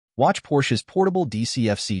Watch Porsche's portable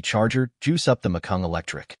DCFC charger juice up the Macan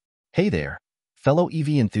electric. Hey there, fellow EV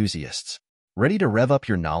enthusiasts. Ready to rev up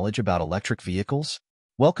your knowledge about electric vehicles?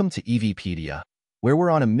 Welcome to EVpedia, where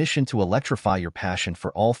we're on a mission to electrify your passion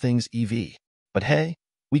for all things EV. But hey,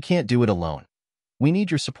 we can't do it alone. We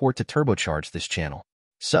need your support to turbocharge this channel.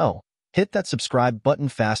 So, hit that subscribe button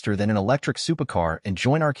faster than an electric supercar and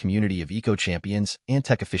join our community of eco-champions and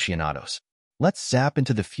tech aficionados. Let's zap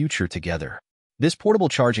into the future together. This portable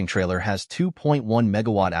charging trailer has 2.1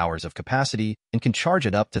 megawatt hours of capacity and can charge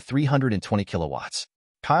it up to 320 kilowatts.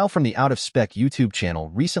 Kyle from the Out of Spec YouTube channel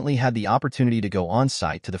recently had the opportunity to go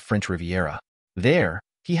on-site to the French Riviera. There,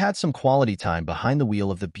 he had some quality time behind the wheel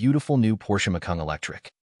of the beautiful new Porsche Macan electric.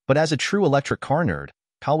 But as a true electric car nerd,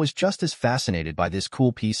 Kyle was just as fascinated by this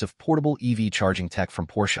cool piece of portable EV charging tech from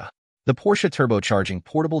Porsche. The Porsche Turbo Charging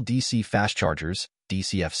Portable DC Fast Chargers,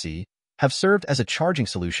 DCFC, have served as a charging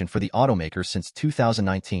solution for the automaker since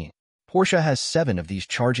 2019. Porsche has 7 of these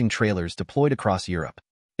charging trailers deployed across Europe.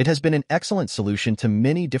 It has been an excellent solution to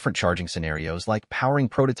many different charging scenarios like powering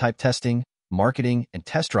prototype testing, marketing, and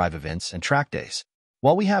test drive events and track days.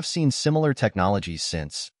 While we have seen similar technologies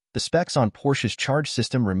since, the specs on Porsche's charge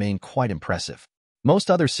system remain quite impressive.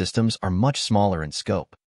 Most other systems are much smaller in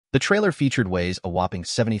scope. The trailer featured weighs a whopping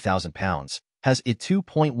 70,000 pounds, has a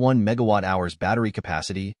 2.1 megawatt hours battery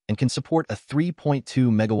capacity, and can support a 3.2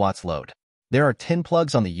 megawatts load. There are 10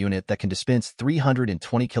 plugs on the unit that can dispense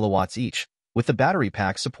 320 kilowatts each, with the battery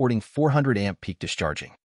pack supporting 400 amp peak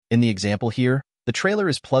discharging. In the example here, the trailer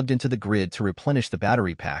is plugged into the grid to replenish the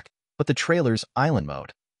battery pack, but the trailer's island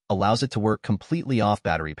mode allows it to work completely off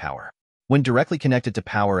battery power. When directly connected to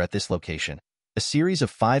power at this location, a series of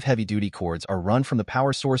 5 heavy-duty cords are run from the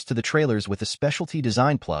power source to the trailers with a specialty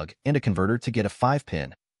design plug and a converter to get a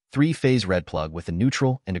 5-pin, 3-phase red plug with a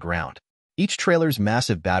neutral and a ground. Each trailer's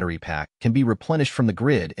massive battery pack can be replenished from the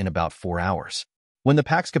grid in about 4 hours. When the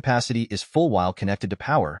pack's capacity is full while connected to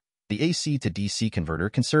power, the AC to DC converter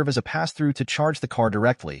can serve as a pass-through to charge the car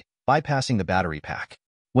directly, bypassing the battery pack.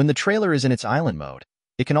 When the trailer is in its island mode,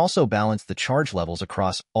 it can also balance the charge levels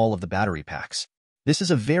across all of the battery packs. This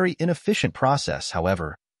is a very inefficient process,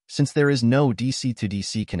 however, since there is no DC to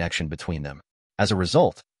DC connection between them. As a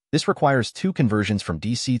result, this requires 2 conversions from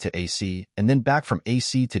DC to AC and then back from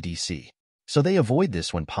AC to DC. So they avoid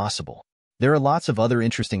this when possible. There are lots of other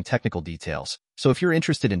interesting technical details, so if you're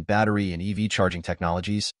interested in battery and EV charging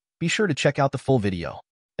technologies, be sure to check out the full video.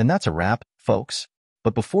 And that's a wrap, folks.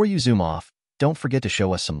 But before you zoom off, don't forget to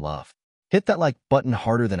show us some love. Hit that like button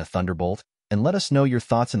harder than a thunderbolt, and let us know your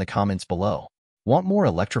thoughts in the comments below. Want more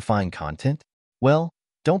electrifying content? Well,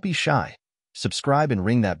 don't be shy. Subscribe and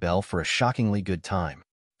ring that bell for a shockingly good time.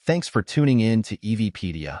 Thanks for tuning in to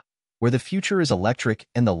EVpedia, where the future is electric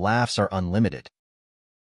and the laughs are unlimited.